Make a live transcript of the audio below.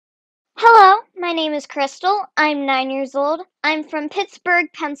Hello, my name is Crystal. I'm 9 years old. I'm from Pittsburgh,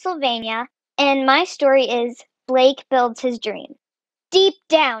 Pennsylvania, and my story is Blake Builds His Dream. Deep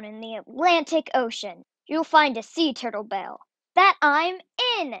down in the Atlantic Ocean, you'll find a sea turtle bell. That I'm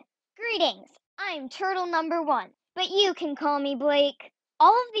in! Greetings, I'm turtle number one, but you can call me Blake.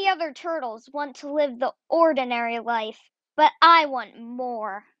 All of the other turtles want to live the ordinary life, but I want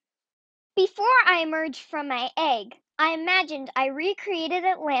more. Before I emerged from my egg, I imagined I recreated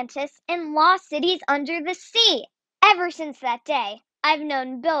Atlantis and lost cities under the sea. Ever since that day, I've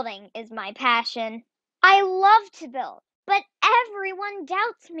known building is my passion. I love to build, but everyone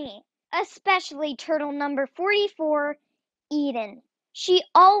doubts me, especially turtle number 44, Eden. She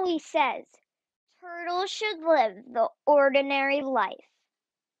always says, turtles should live the ordinary life.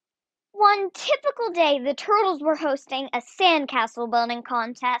 One typical day, the turtles were hosting a sandcastle building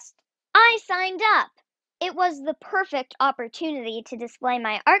contest. I signed up. It was the perfect opportunity to display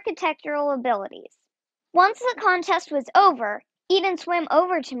my architectural abilities. Once the contest was over, Eden swam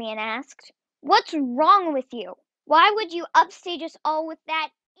over to me and asked, "What's wrong with you? Why would you upstage us all with that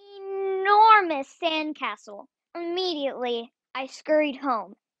enormous sandcastle?" Immediately, I scurried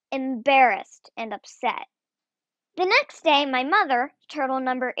home, embarrassed and upset. The next day, my mother, turtle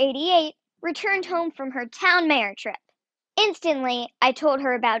number 88, returned home from her town mayor trip. Instantly, I told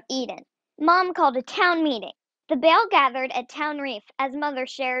her about Eden. Mom called a town meeting. The bale gathered at Town Reef as Mother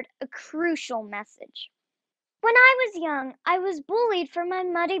shared a crucial message. When I was young, I was bullied for my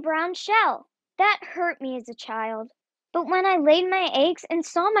muddy brown shell. That hurt me as a child. But when I laid my eggs and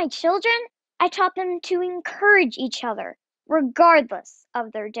saw my children, I taught them to encourage each other, regardless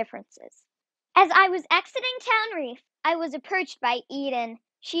of their differences. As I was exiting Town Reef, I was approached by Eden.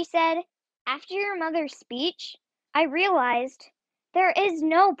 She said, "After your mother's speech, I realized there is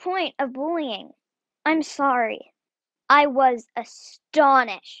no point of bullying. I'm sorry." I was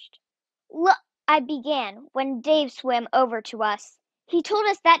astonished. "Look," I began when Dave swam over to us. He told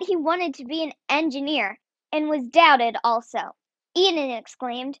us that he wanted to be an engineer and was doubted also. Eden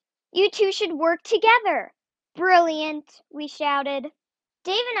exclaimed, "You two should work together." "Brilliant," we shouted.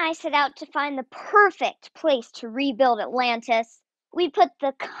 Dave and I set out to find the perfect place to rebuild Atlantis. We put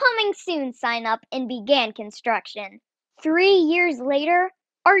the "Coming Soon" sign up and began construction. 3 years later,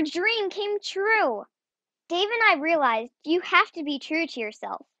 our dream came true. Dave and I realized you have to be true to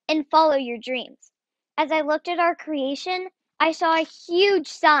yourself and follow your dreams. As I looked at our creation, I saw a huge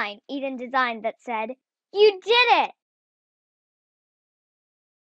sign Eden designed that said, "You did it!